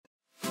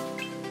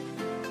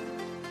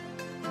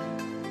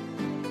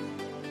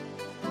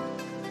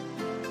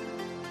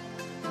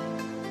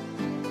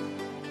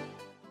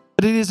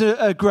But it is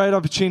a great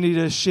opportunity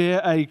to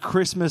share a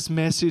Christmas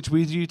message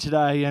with you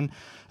today. And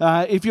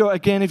if you're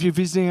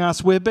visiting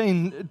us, we've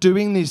been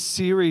doing this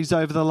series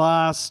over the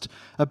last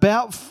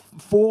about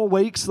 4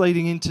 weeks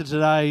leading into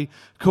today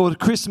called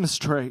Christmas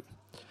Tree.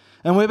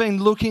 And we've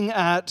been looking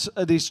at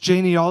this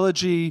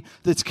genealogy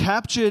that's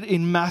captured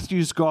in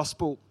Matthew's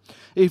Gospel.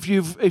 If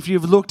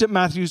you've looked at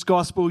Matthew's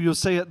Gospel, you'll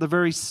see at the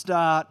very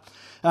start,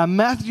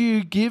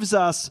 Matthew gives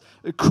us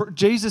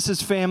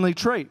Jesus' family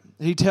tree.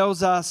 He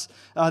tells us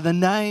the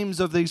names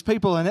of these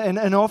people,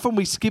 and often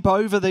we skip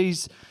over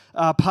these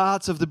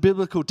parts of the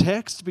biblical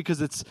text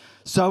because it's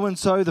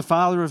so-and-so, the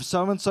father of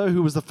so-and-so,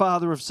 who was the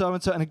father of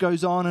so-and-so, and it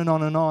goes on and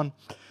on and on.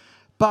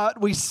 But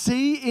we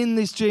see in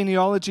this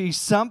genealogy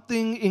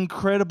something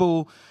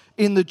incredible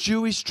in the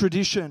Jewish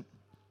tradition.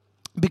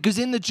 Because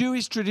in the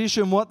Jewish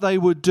tradition, what they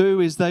would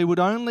do is they would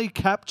only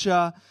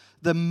capture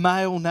the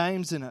male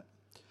names in it.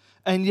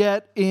 And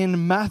yet,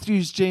 in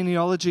Matthew's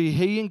genealogy,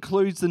 he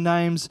includes the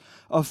names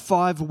of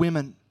 5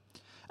 women.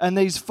 And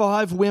these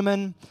 5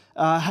 women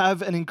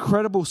have an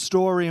incredible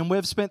story, and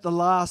we've spent the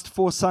last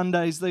 4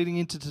 Sundays leading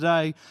into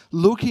today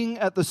looking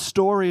at the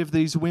story of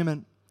these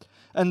women.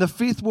 And the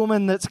 5th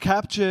woman that's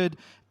captured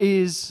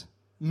is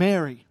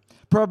Mary,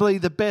 probably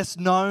the best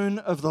known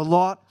of the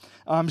lot.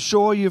 I'm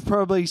sure you've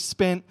probably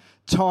spent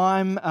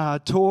time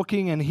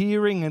talking and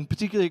hearing, and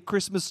particularly at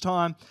Christmas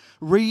time,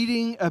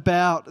 reading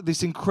about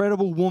this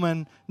incredible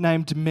woman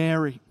named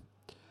Mary.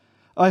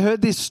 I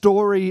heard this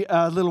story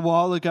a little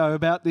while ago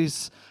about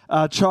this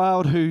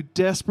child who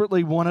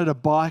desperately wanted a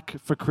bike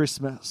for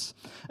Christmas.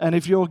 And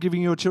if you're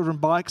giving your children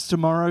bikes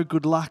tomorrow,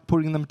 good luck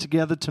putting them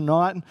together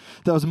tonight.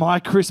 That was my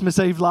Christmas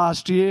Eve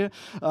last year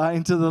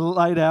into the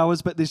late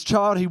hours. But this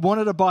child, he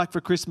wanted a bike for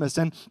Christmas.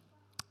 And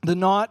the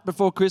night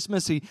before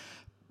Christmas, he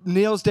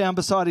kneels down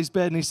beside his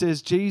bed and he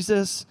says,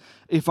 Jesus,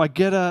 if I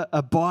get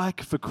a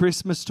bike for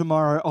Christmas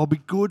tomorrow, I'll be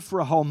good for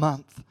a whole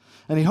month.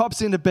 And he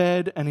hops into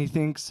bed and he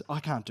thinks, I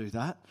can't do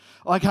that.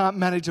 I can't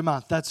manage a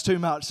month. That's too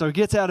much. So he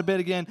gets out of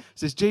bed again,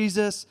 says,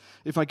 Jesus,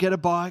 if I get a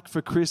bike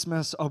for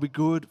Christmas, I'll be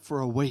good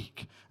for a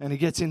week. And he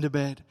gets into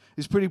bed.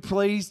 He's pretty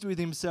pleased with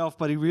himself,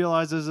 but he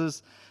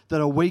realizes that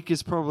a week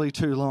is probably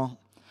too long.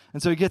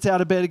 And so he gets out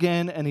of bed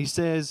again and he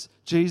says,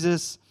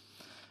 Jesus,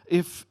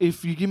 if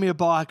you give me a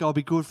bike, I'll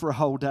be good for a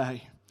whole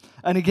day.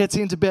 And he gets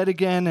into bed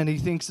again and he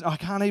thinks, I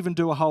can't even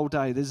do a whole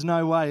day. There's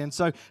no way. And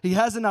so he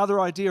has another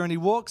idea and he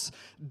walks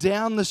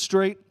down the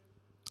street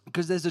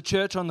because there's a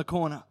church on the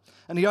corner.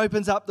 And he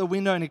opens up the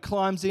window and he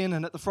climbs in,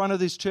 and at the front of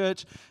this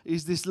church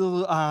is this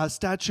little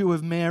statue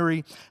of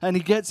Mary. And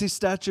he gets his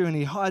statue and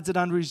he hides it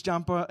under his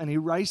jumper and he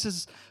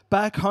races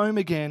back home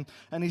again.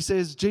 And he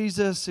says,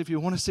 Jesus, if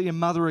you want to see your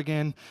mother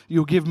again,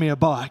 you'll give me a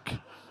bike.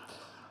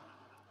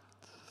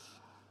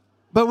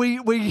 But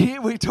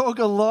we talk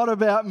a lot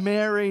about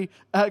Mary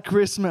at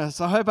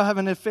Christmas. I hope I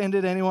haven't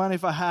offended anyone.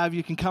 If I have,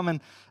 you can come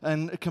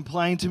and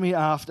complain to me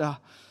after.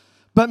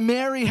 But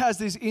Mary has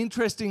this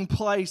interesting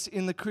place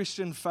in the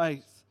Christian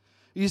faith.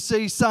 You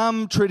see,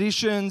 some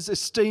traditions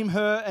esteem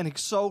her and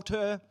exalt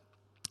her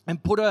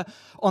and put her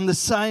on the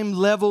same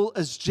level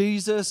as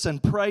Jesus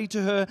and pray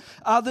to her.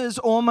 Others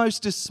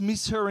almost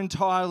dismiss her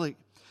entirely.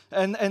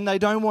 And they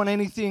don't want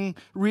anything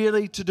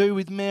really to do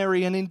with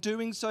Mary. And in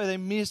doing so, they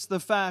miss the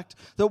fact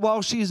that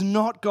while she is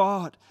not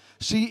God,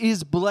 she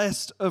is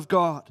blessed of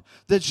God,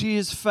 that she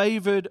is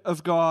favored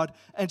of God,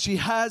 and she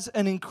has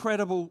an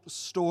incredible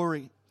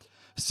story.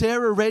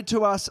 Sarah read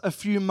to us a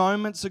few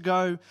moments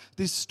ago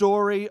this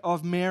story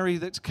of Mary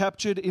that's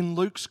captured in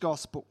Luke's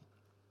Gospel.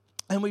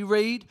 And we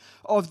read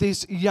of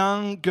this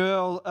young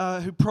girl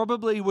who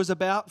probably was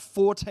about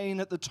 14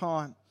 at the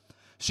time.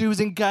 She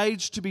was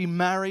engaged to be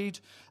married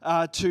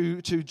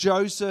to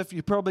Joseph.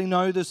 You probably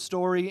know the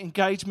story.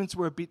 Engagements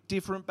were a bit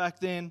different back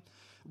then.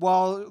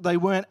 While they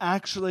weren't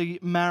actually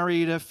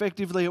married,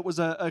 effectively it was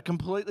a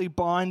completely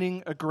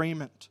binding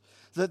agreement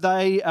that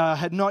they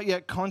had not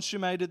yet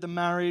consummated the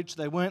marriage.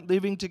 They weren't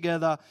living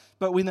together,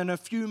 but within a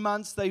few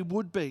months they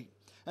would be,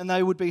 and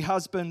they would be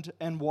husband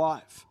and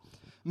wife.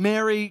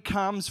 Mary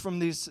comes from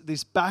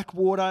this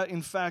backwater.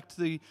 In fact,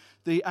 the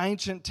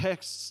ancient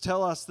texts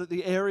tell us that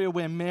the area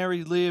where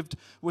Mary lived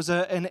was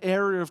an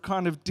area of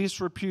kind of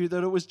disrepute,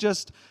 that it was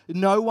just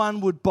no one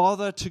would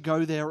bother to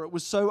go there. It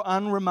was so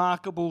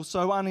unremarkable,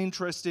 so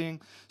uninteresting,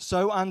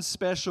 so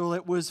unspecial.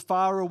 It was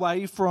far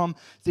away from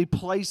the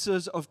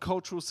places of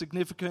cultural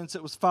significance.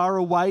 It was far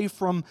away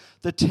from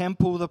the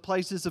temple, the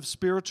places of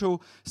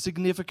spiritual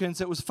significance.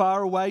 It was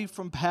far away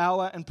from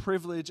power and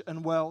privilege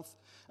and wealth.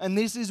 And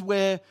this is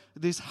where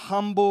this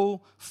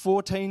humble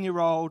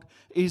 14-year-old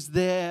is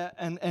there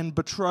and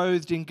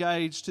betrothed,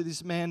 engaged to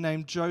this man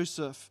named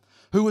Joseph,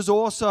 who was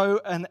also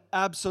an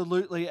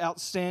absolutely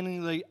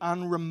outstandingly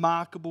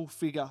unremarkable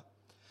figure.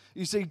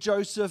 You see,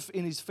 Joseph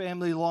in his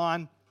family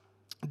line,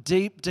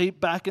 deep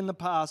back in the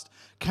past,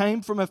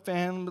 came from a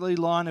family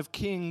line of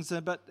kings,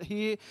 but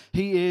here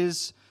he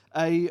is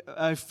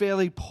a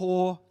fairly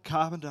poor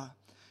carpenter.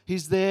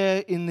 He's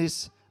there in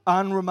this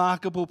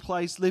unremarkable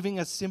place, living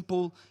a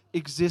simple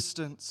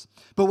existence.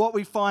 But what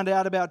we find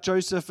out about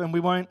Joseph, and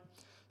we won't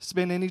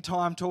spend any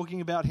time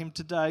talking about him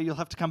today. You'll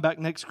have to come back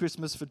next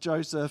Christmas for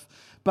Joseph.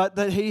 But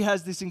that he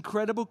has this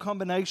incredible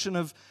combination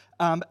of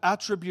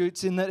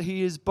attributes in that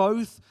he is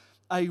both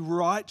a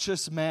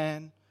righteous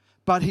man,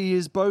 but he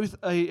is both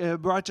a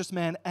righteous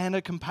man and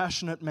a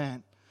compassionate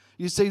man.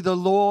 You see, the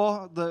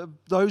law,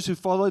 those who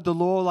followed the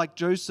law like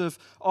Joseph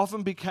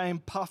often became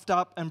puffed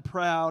up and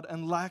proud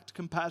and lacked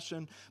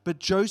compassion. But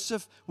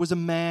Joseph was a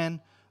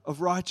man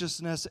of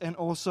righteousness and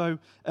also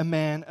a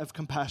man of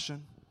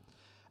compassion.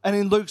 And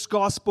in Luke's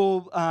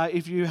gospel,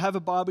 if you have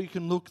a Bible, you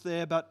can look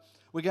there, but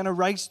we're going to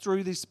race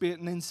through this bit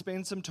and then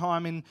spend some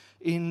time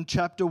in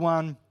chapter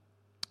 1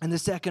 and the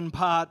second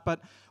part. But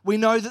we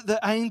know that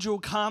the angel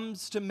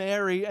comes to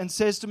Mary and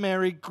says to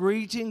Mary,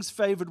 "Greetings,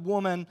 favored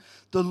woman,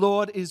 the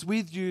Lord is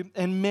with you."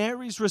 And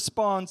Mary's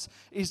response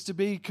is to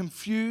be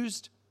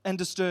confused and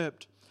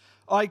disturbed.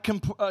 I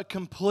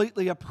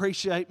completely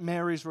appreciate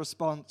Mary's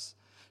response.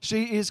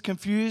 She is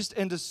confused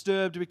and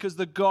disturbed because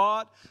the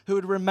God who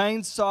had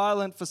remained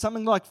silent for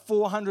something like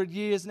 400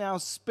 years now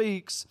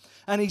speaks,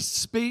 and he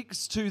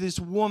speaks to this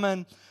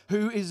woman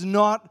who is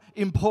not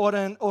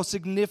important or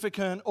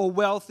significant or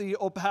wealthy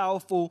or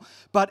powerful,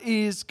 but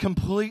is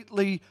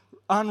completely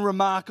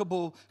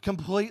unremarkable,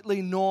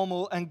 completely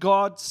normal, and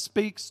God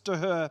speaks to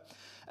her.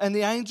 And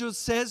the angel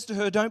says to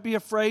her, "Don't be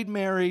afraid,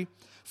 Mary,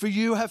 for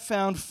you have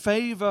found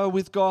favor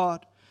with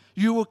God.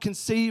 You will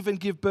conceive and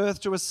give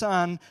birth to a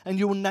son, and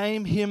you will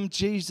name him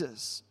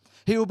Jesus.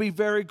 He will be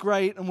very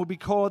great and will be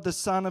called the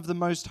Son of the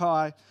Most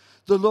High.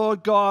 The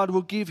Lord God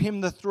will give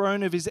him the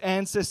throne of his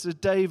ancestor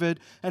David,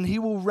 and he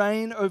will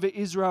reign over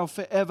Israel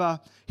forever.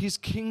 His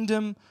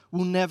kingdom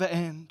will never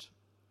end."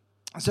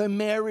 So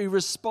Mary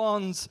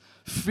responds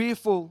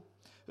fearful,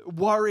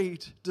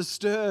 worried,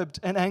 disturbed,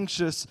 and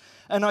anxious.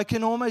 And I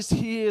can almost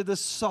hear the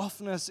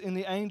softness in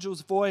the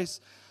angel's voice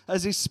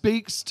as he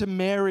speaks to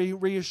Mary,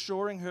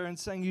 reassuring her and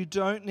saying, "You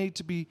don't need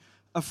to be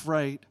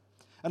afraid."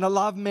 And I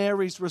love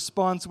Mary's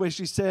response where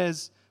she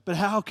says, "But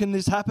how can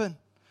this happen?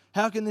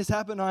 How can this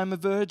happen? I am a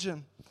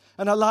virgin."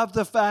 And I love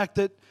the fact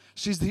that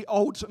she's the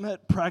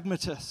ultimate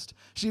pragmatist.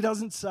 She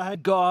doesn't say,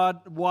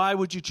 "God, why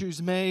would you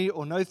choose me?"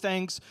 or "No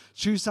thanks,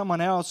 choose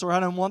someone else," or "I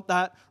don't want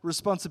that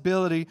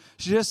responsibility."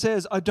 She just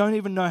says, "I don't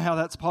even know how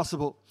that's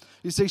possible."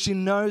 You see, she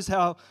knows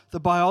how the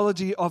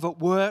biology of it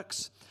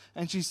works,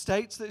 and she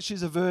states that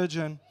she's a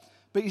virgin.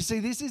 But you see,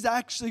 this is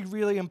actually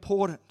really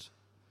important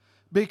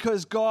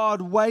because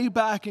God, way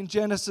back in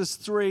Genesis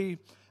 3,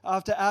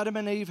 after Adam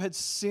and Eve had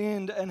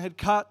sinned and had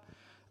cut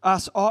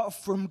us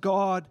off from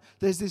God,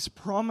 there's this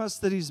promise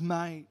that is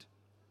made.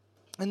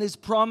 And this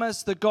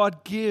promise that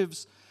God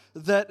gives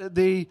that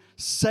the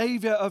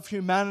Savior of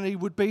humanity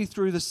would be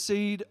through the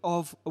seed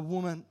of a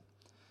woman.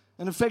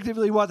 And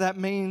effectively what that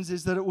means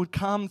is that it would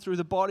come through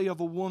the body of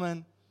a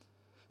woman,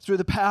 through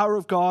the power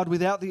of God,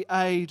 without the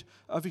aid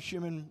of a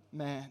human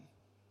man.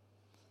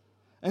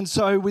 And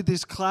so with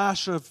this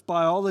clash of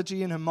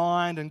biology in her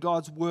mind and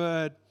God's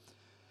word,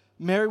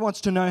 Mary wants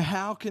to know,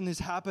 how can this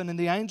happen? And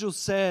the angel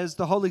says,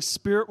 "The Holy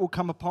Spirit will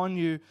come upon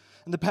you,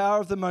 and the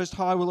power of the Most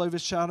High will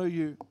overshadow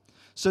you.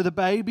 So the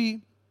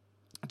baby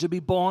to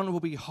be born will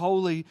be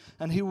holy,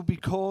 and he will be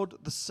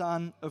called the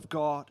Son of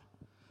God.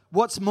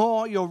 What's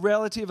more, your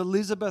relative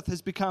Elizabeth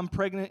has become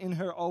pregnant in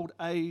her old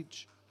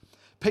age.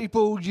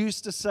 People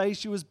used to say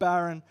she was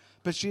barren,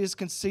 but she has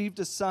conceived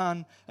a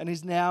son and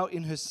is now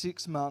in her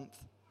 6th month.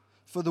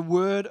 For the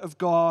word of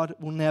God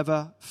will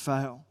never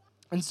fail."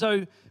 And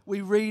so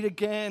we read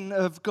again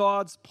of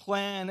God's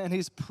plan and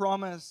his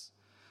promise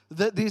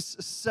that this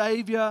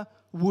Savior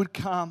would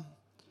come.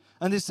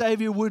 And this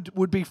Savior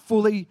would be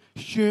fully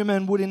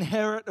human, would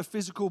inherit a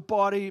physical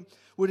body,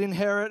 would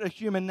inherit a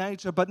human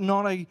nature, but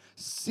not a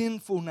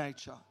sinful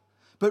nature,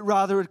 but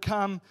rather would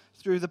come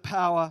through the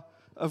power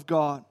of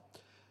God.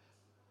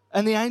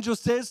 And the angel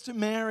says to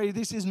Mary,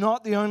 this is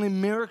not the only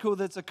miracle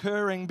that's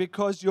occurring,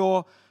 because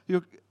your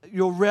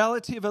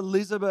relative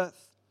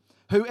Elizabeth,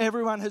 who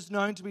everyone has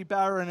known to be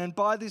barren, and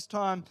by this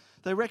time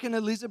they reckon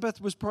Elizabeth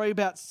was probably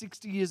about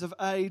 60 years of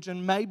age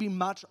and maybe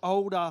much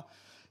older,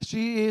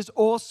 she is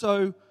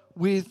also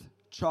with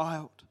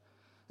child.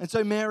 And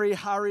so Mary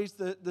hurries,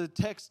 the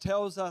text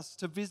tells us,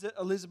 to visit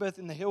Elizabeth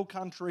in the hill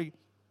country.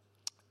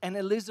 And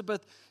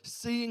Elizabeth,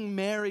 seeing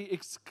Mary,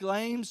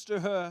 exclaims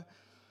to her,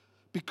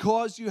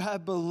 "Because you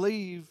have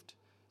believed,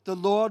 the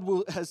Lord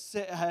will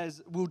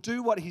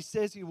do what he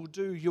says he will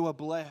do. You are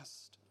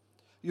blessed.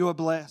 You are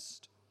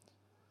blessed."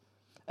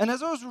 And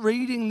as I was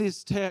reading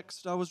this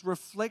text, I was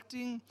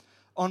reflecting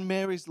on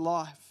Mary's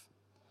life.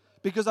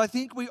 Because I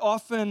think we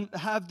often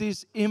have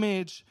this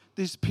image,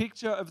 this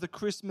picture of the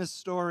Christmas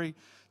story,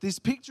 this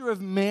picture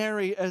of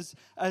Mary as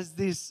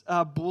this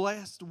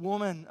blessed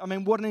woman. I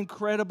mean, what an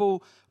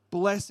incredible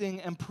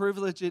blessing and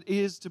privilege it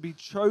is to be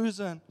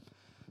chosen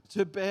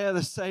to bear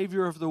the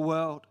Savior of the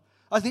world.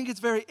 I think it's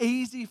very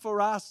easy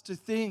for us to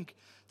think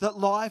that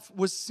life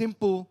was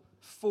simple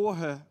for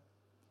her.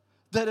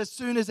 That as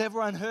soon as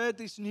everyone heard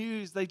this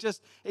news, they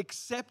just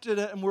accepted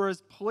it and were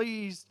as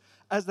pleased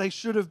as they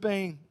should have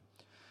been.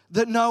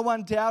 That no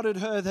one doubted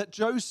her, that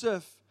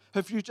Joseph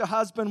Her future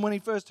husband, when he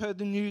first heard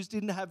the news,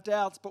 didn't have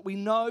doubts, but we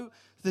know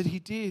that he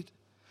did.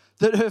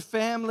 That her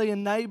family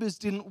and neighbors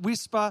didn't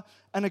whisper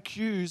and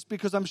accuse,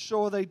 because I'm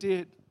sure they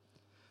did.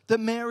 That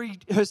Mary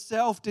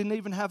herself didn't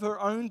even have her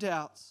own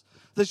doubts.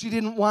 That she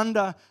didn't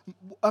wonder,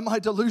 am I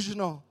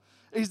delusional?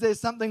 Is there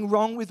something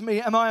wrong with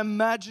me? Am I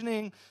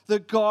imagining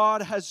that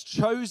God has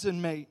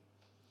chosen me?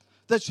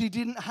 That she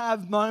didn't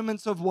have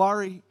moments of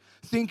worry,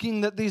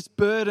 thinking that this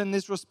burden,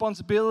 this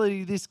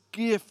responsibility, this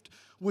gift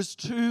was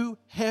too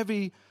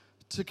heavy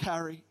to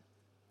carry.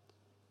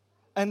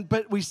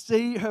 But we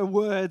see her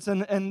words,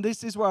 and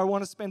this is where I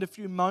want to spend a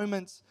few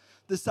moments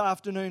this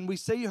afternoon. We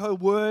see her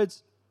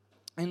words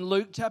in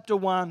Luke chapter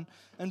 1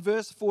 and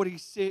verse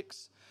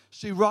 46.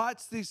 She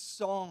writes this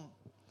song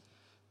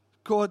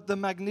called the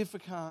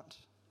Magnificat.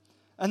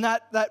 And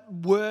that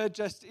word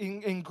just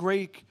in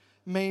Greek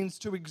means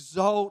to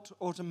exalt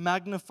or to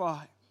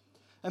magnify.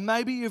 And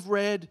maybe you've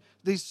read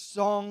this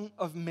song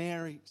of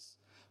Mary's.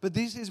 But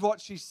this is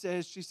what she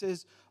says. She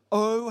says,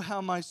 "Oh,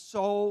 how my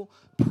soul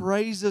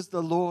praises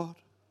the Lord.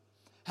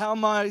 How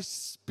my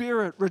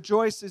spirit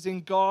rejoices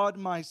in God,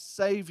 my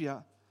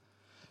Savior.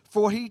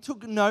 For he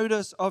took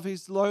notice of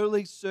his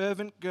lowly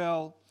servant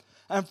girl.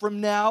 And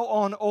from now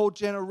on, all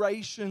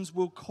generations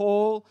will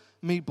call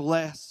me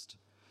blessed.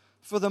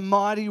 For the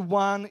mighty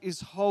one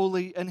is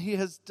holy, and he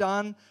has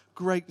done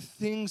great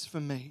things for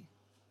me.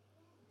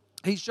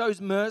 He shows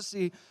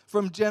mercy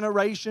from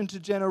generation to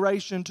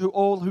generation to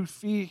all who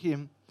fear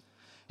him.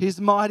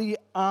 His mighty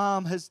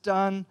arm has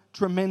done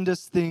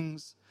tremendous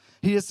things.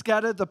 He has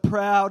scattered the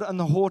proud and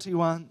the haughty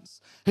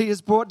ones. He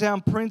has brought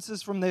down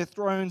princes from their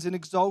thrones and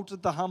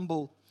exalted the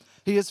humble.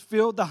 He has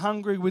filled the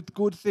hungry with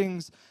good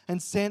things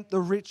and sent the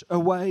rich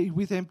away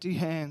with empty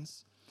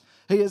hands.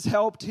 He has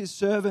helped his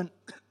servant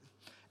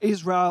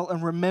Israel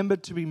and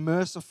remembered to be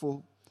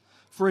merciful.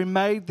 For he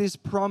made this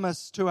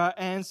promise to our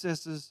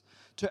ancestors,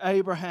 to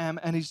Abraham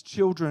and his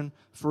children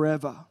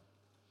forever."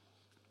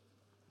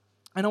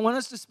 And I want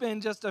us to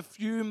spend just a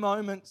few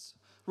moments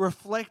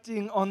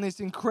reflecting on this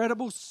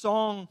incredible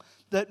song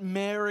that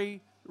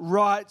Mary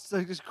writes,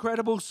 this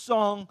incredible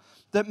song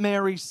that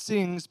Mary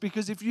sings.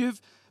 Because if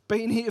you've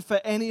been here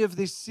for any of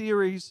this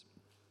series,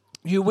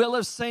 you will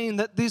have seen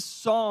that this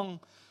song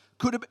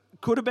could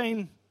have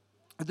been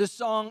the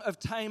song of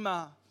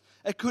Tamar.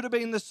 It could have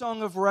been the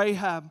song of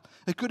Rahab.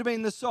 It could have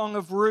been the song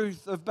of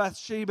Ruth, of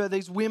Bathsheba,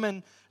 these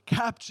women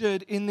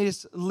captured in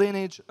this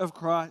lineage of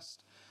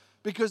Christ.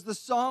 Because the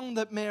song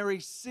that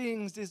Mary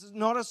sings is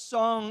not a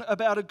song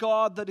about a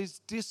God that is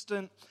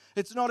distant.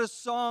 It's not a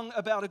song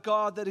about a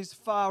God that is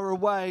far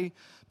away,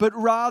 but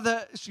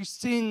rather she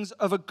sings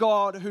of a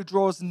God who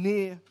draws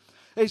near.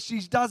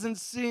 She doesn't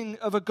sing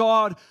of a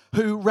God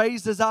who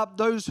raises up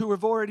those who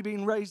have already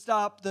been raised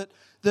up, that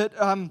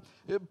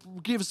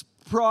gives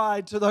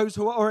pride to those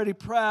who are already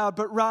proud,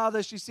 but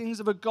rather she sings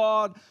of a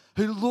God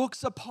who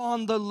looks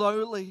upon the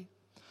lowly,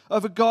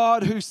 of a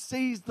God who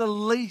sees the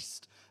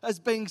least as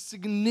being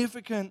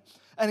significant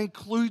and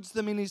includes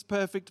them in his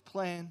perfect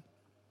plan.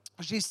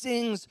 She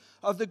sings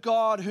of the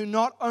God who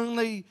not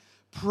only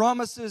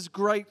promises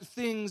great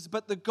things,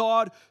 but the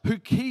God who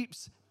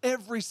keeps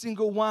every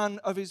single one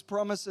of his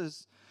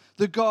promises.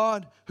 The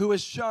God who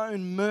has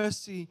shown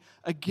mercy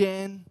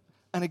again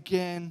and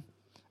again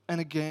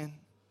and again.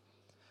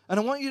 And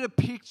I want you to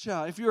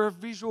picture, if you're a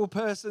visual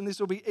person, this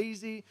will be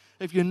easy.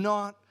 If you're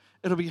not,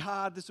 it'll be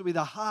hard. This will be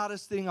the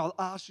hardest thing I'll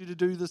ask you to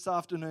do this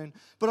afternoon.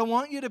 But I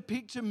want you to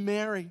picture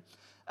Mary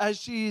as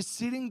she is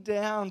sitting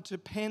down to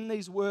pen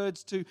these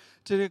words, to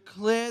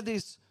declare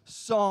this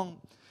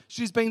song.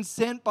 She's been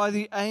sent by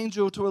the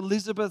angel to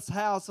Elizabeth's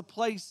house, a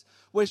place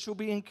where she'll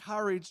be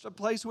encouraged, a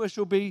place where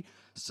she'll be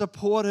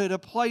supported, a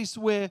place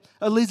where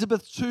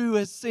Elizabeth too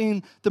has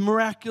seen the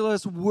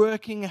miraculous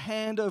working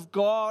hand of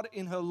God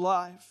in her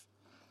life.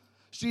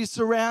 She is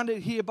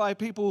surrounded here by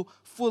people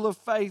full of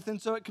faith,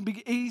 and so it can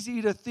be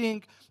easy to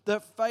think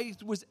that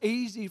faith was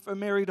easy for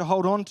Mary to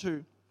hold on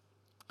to.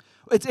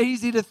 It's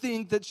easy to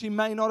think that she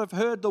may not have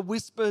heard the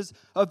whispers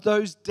of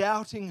those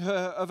doubting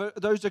her, of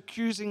those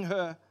accusing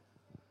her.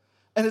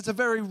 And it's a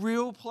very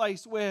real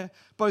place where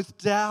both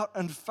doubt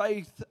and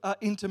faith are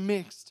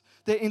intermixed.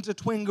 They're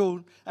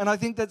intertwined. And I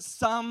think that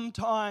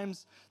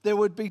sometimes there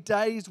would be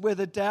days where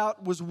the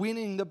doubt was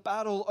winning the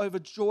battle over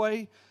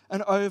joy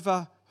and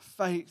over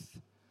faith.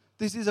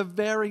 This is a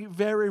very,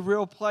 very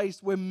real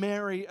place where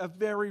Mary, a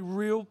very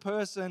real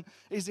person,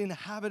 is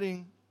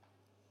inhabiting.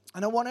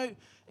 And I want to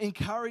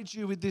encourage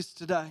you with this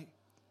today.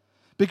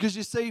 Because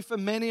you see, for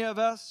many of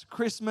us,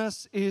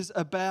 Christmas is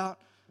about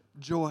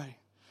joy.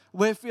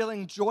 We're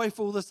feeling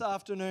joyful this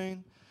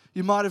afternoon.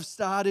 You might have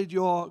started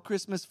your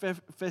Christmas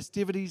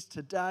festivities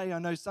today. I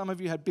know some of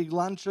you had big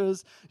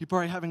lunches. You're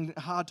probably having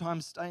a hard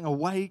time staying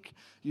awake.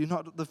 You're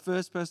not the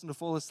first person to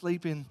fall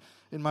asleep in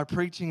my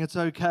preaching. It's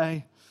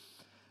okay.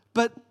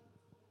 But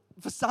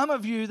for some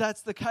of you,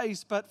 that's the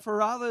case. But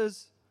for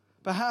others,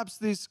 perhaps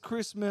this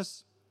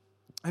Christmas,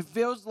 it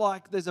feels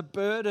like there's a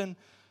burden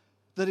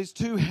that is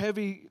too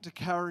heavy to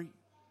carry.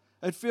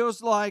 It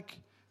feels like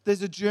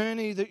there's a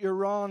journey that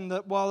you're on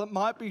that while it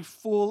might be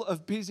full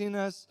of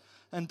busyness,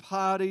 and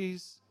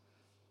parties.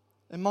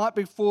 It might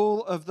be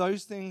full of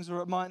those things,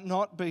 or it might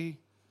not be.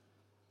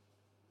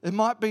 It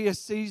might be a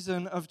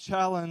season of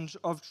challenge,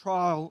 of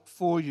trial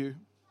for you.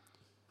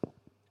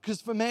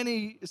 Because for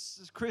many,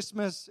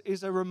 Christmas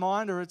is a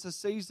reminder, it's a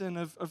season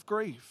of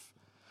grief.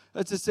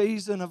 It's a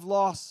season of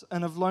loss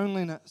and of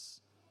loneliness.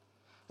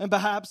 And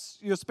perhaps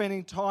you're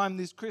spending time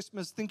this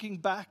Christmas thinking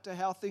back to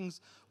how things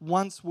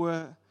once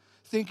were.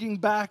 Thinking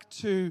back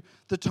to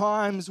the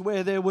times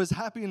where there was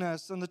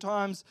happiness and the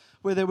times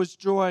where there was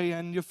joy,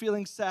 and you're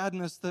feeling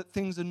sadness that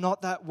things are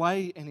not that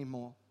way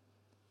anymore.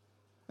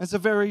 It's a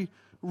very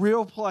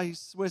real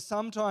place where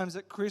sometimes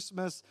at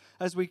Christmas,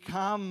 as we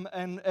come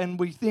and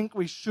we think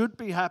we should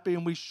be happy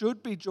and we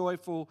should be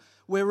joyful,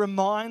 we're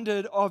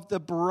reminded of the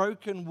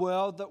broken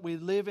world that we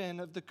live in,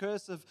 of the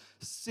curse of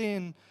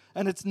sin,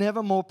 and it's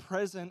never more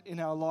present in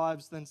our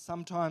lives than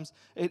sometimes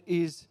it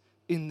is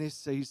in this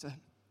season.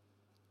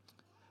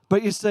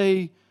 But you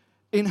see,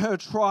 in her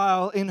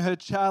trial, in her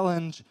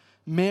challenge,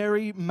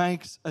 Mary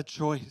makes a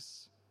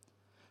choice.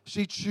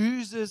 She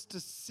chooses to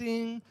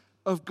sing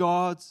of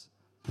God's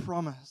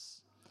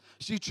promise.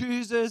 She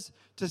chooses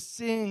to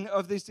sing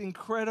of this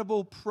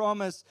incredible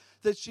promise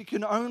that she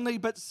can only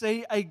but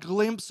see a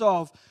glimpse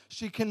of.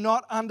 She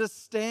cannot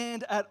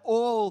understand at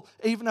all,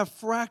 even a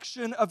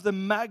fraction of the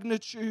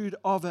magnitude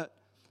of it.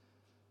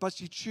 But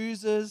she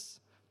chooses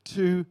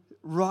to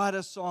write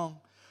a song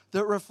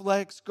that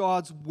reflects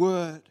God's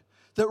word,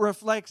 that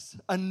reflects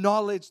a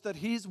knowledge that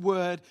His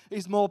word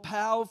is more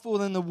powerful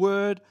than the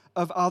word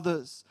of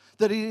others,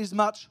 that it is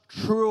much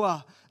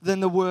truer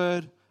than the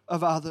word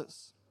of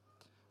others.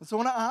 And so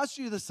I want to ask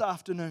you this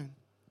afternoon,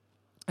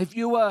 if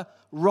you were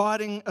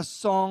writing a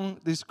song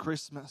this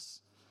Christmas,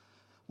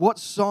 what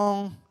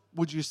song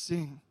would you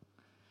sing?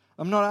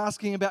 I'm not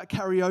asking about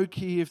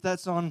karaoke, if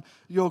that's on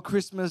your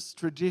Christmas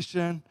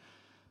tradition,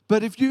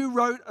 but if you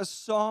wrote a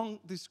song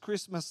this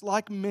Christmas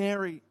like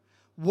Mary,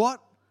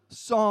 what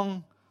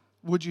song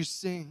would you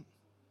sing?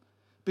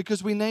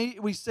 Because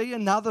we see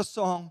another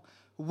song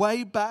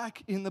way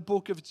back in the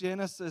book of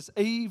Genesis.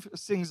 Eve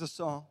sings a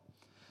song,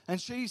 and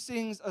she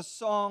sings a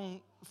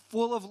song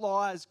full of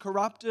lies,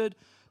 corrupted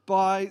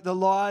by the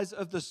lies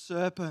of the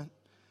serpent.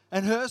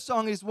 And her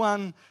song is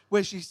one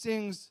where she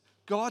sings,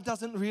 God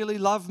doesn't really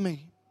love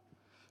me.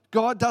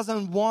 God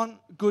doesn't want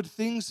good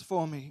things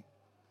for me.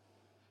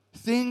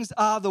 Things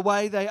are the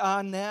way they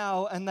are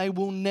now, and they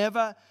will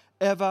never,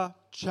 ever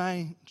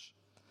change.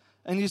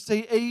 And you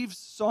see, Eve's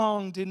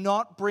song did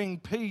not bring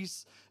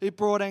peace, it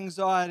brought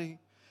anxiety.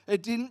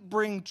 It didn't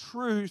bring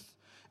truth,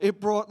 it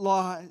brought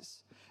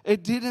lies.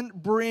 It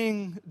didn't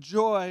bring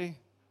joy,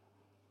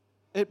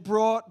 it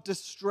brought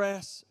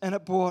distress, and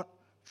it brought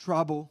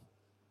trouble.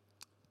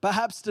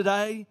 Perhaps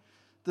today,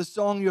 the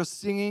song you're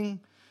singing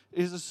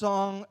is a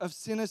song of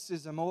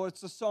cynicism, or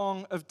it's a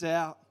song of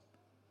doubt,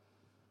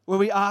 where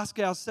we ask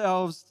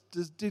ourselves,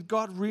 did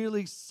God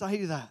really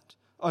say that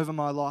over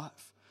my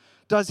life?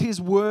 Does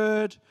His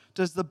word,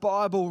 does the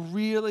Bible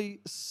really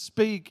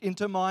speak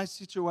into my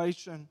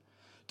situation?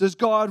 Does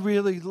God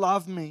really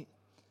love me?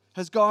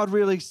 Has God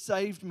really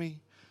saved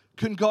me?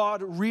 Can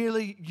God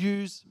really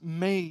use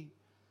me?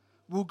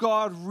 Will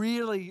God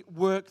really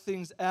work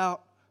things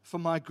out for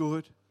my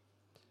good?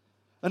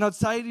 And I'd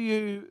say to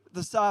you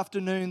this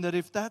afternoon that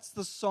if that's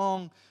the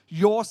song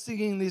you're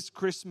singing this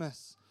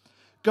Christmas,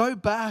 go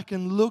back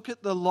and look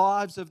at the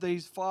lives of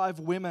these 5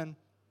 women,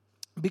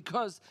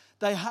 because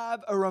they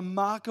have a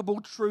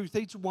remarkable truth,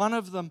 each one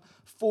of them,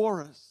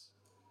 for us.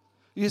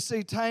 You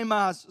see,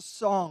 Tamar's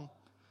song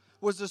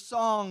was a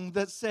song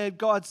that said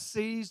God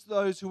sees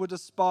those who are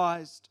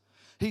despised.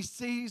 He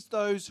sees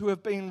those who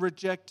have been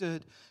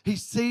rejected. He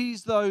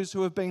sees those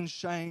who have been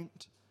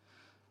shamed.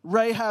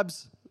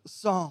 Rahab's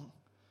song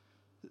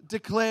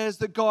declares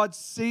that God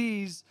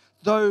sees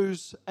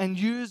those and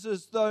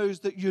uses those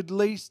that you'd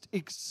least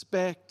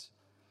expect.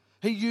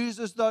 He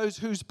uses those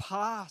whose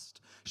past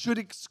should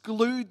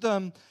exclude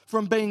them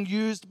from being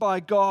used by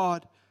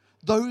God.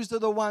 Those are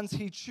the ones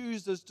He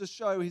chooses to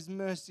show His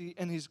mercy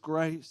and His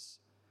grace.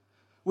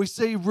 We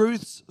see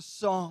Ruth's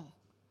song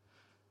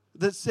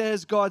that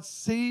says God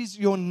sees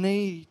your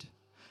need.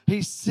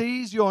 He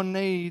sees your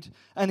need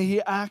and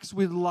He acts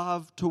with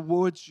love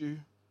towards you.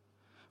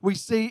 We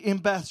see in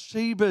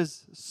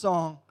Bathsheba's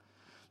song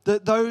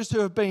that those who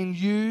have been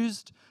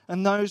used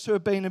and those who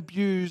have been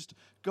abused,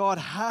 God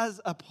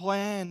has a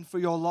plan for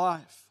your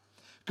life.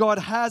 God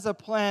has a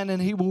plan,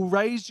 and He will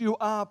raise you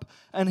up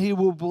and He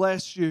will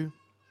bless you.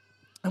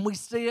 And we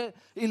see it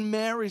in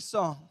Mary's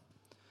song,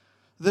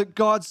 that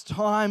God's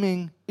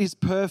timing is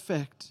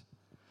perfect,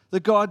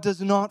 that God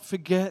does not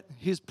forget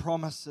His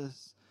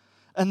promises,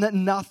 and that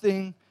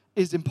nothing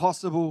is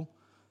impossible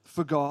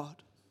for God.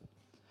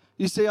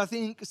 You see, I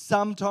think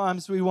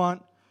sometimes we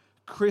want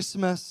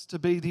Christmas to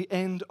be the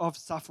end of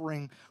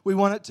suffering. We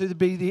want it to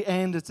be the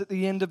end. It's at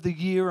the end of the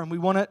year, and we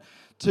want it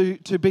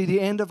to be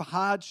the end of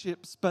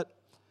hardships. But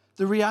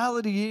the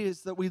reality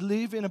is that we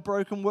live in a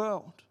broken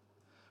world.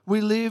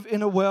 We live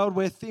in a world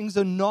where things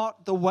are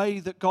not the way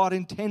that God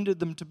intended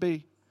them to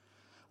be,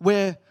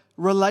 where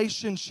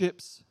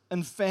relationships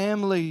and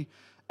family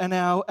and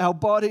our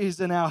bodies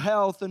and our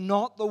health are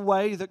not the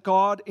way that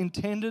God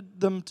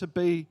intended them to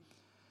be.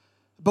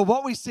 But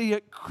what we see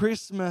at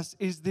Christmas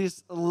is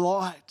this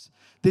light,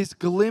 this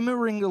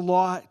glimmering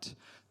light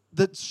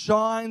that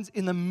shines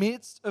in the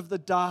midst of the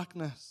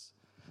darkness.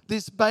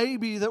 This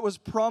baby that was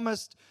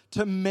promised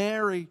to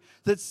Mary,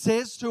 that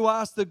says to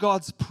us that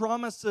God's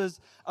promises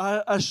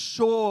are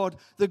assured,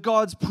 that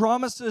God's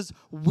promises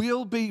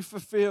will be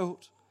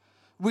fulfilled.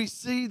 We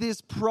see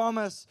this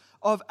promise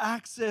of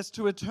access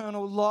to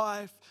eternal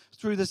life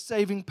through the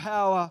saving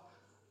power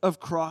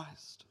of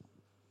Christ.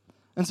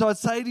 And so I'd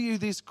say to you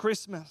this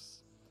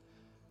Christmas,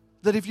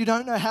 that if you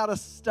don't know how to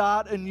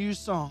start a new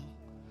song,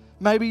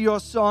 maybe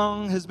your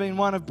song has been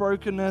one of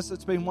brokenness,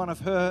 it's been one of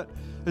hurt,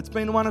 it's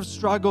been one of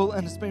struggle,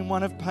 and it's been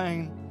one of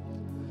pain.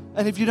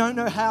 And if you don't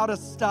know how to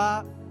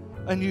start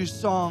a new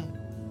song,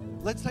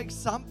 let's take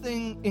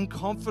something in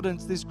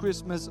confidence this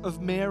Christmas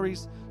of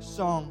Mary's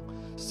song.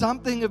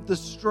 Something of the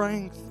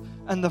strength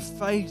and the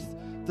faith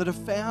that are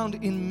found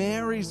in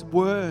Mary's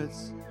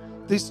words.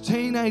 This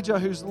teenager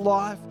whose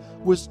life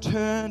was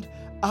turned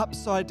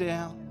upside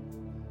down.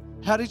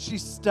 How did she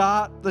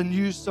start the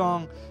new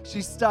song?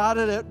 She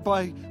started it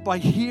by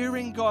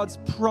hearing God's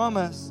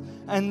promise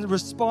and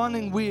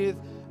responding with,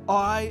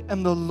 I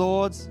am the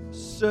Lord's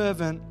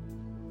servant.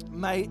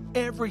 May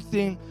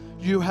everything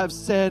you have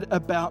said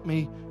about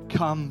me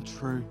come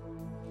true.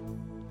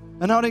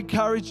 And I'd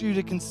encourage you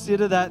to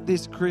consider that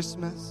this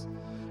Christmas,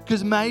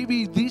 because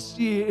maybe this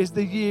year is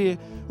the year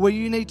where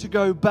you need to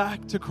go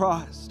back to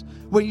Christ,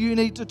 where you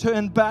need to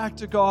turn back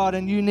to God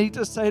and you need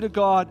to say to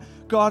God,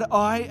 God,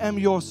 I am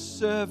your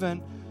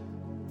servant.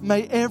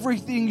 May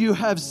everything you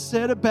have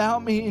said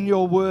about me in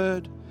your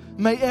word,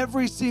 may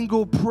every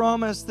single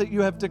promise that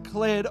you have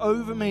declared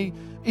over me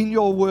in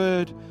your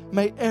word,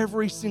 may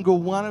every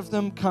single one of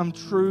them come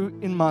true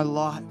in my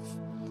life.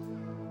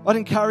 I'd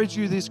encourage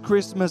you this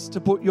Christmas to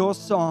put your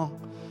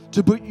song,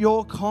 to put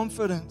your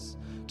confidence,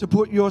 to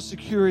put your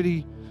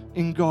security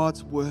in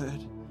God's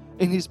word,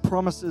 in His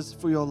promises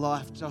for your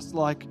life, just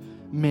like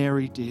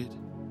Mary did.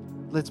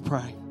 Let's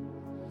pray.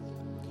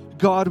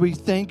 God, we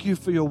thank you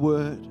for your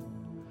word.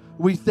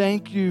 We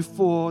thank you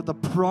for the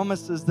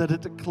promises that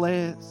it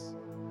declares.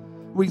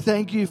 We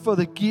thank you for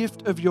the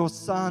gift of your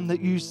Son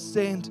that you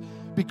sent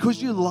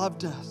because you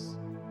loved us,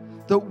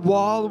 that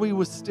while we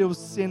were still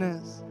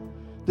sinners,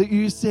 that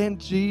you sent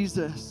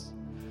Jesus,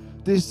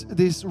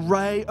 this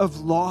ray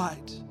of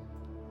light,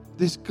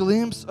 this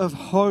glimpse of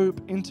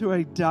hope into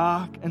a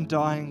dark and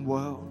dying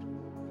world.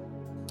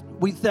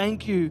 We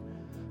thank you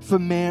for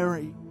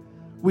Mary.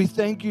 We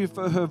thank you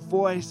for her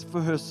voice,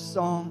 for her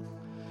song.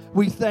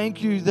 We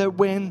thank you that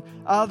when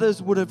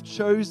others would have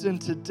chosen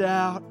to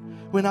doubt,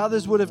 when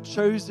others would have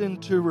chosen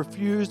to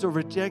refuse or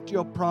reject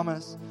your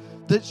promise,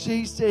 that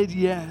she said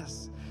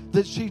yes,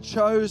 that she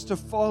chose to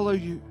follow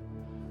you.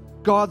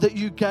 God, that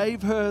you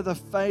gave her the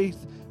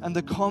faith and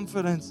the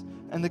confidence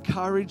and the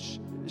courage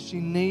she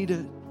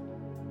needed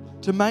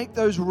to make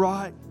those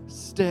right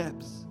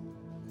steps,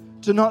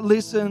 to not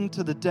listen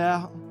to the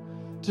doubt,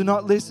 to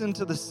not listen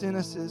to the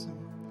cynicism,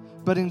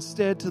 but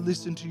instead to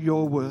listen to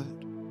your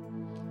word.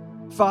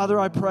 Father,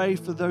 I pray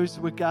for those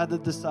who are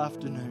gathered this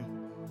afternoon.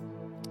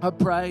 I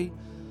pray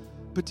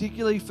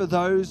particularly for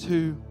those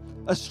who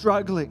are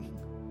struggling.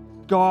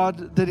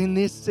 God, that in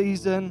this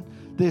season,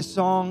 their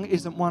song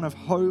isn't one of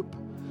hope,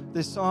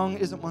 their song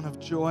isn't one of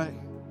joy,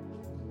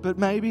 but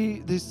maybe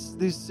this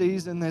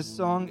season their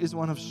song is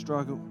one of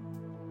struggle.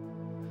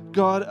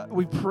 God,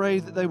 we pray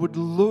that they would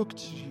look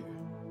to you,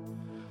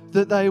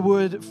 that they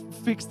would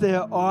fix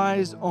their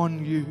eyes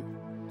on you,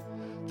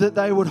 that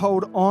they would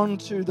hold on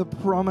to the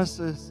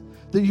promises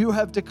that you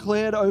have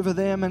declared over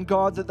them, and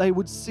God, that they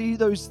would see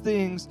those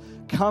things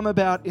come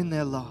about in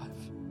their life.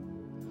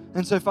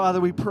 And so, Father,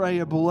 we pray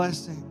a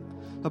blessing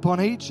upon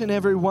each and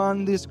every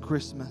one this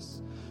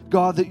Christmas.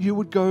 God, that you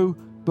would go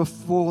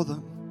before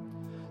them,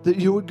 that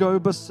you would go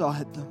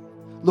beside them,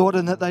 Lord,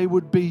 and that they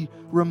would be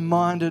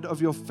reminded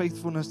of your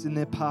faithfulness in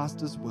their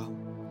past as well.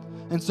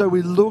 And so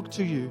we look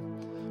to you.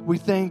 We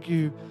thank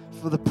you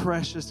for the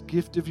precious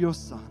gift of your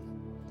Son.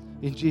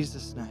 In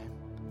Jesus' name,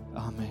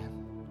 amen.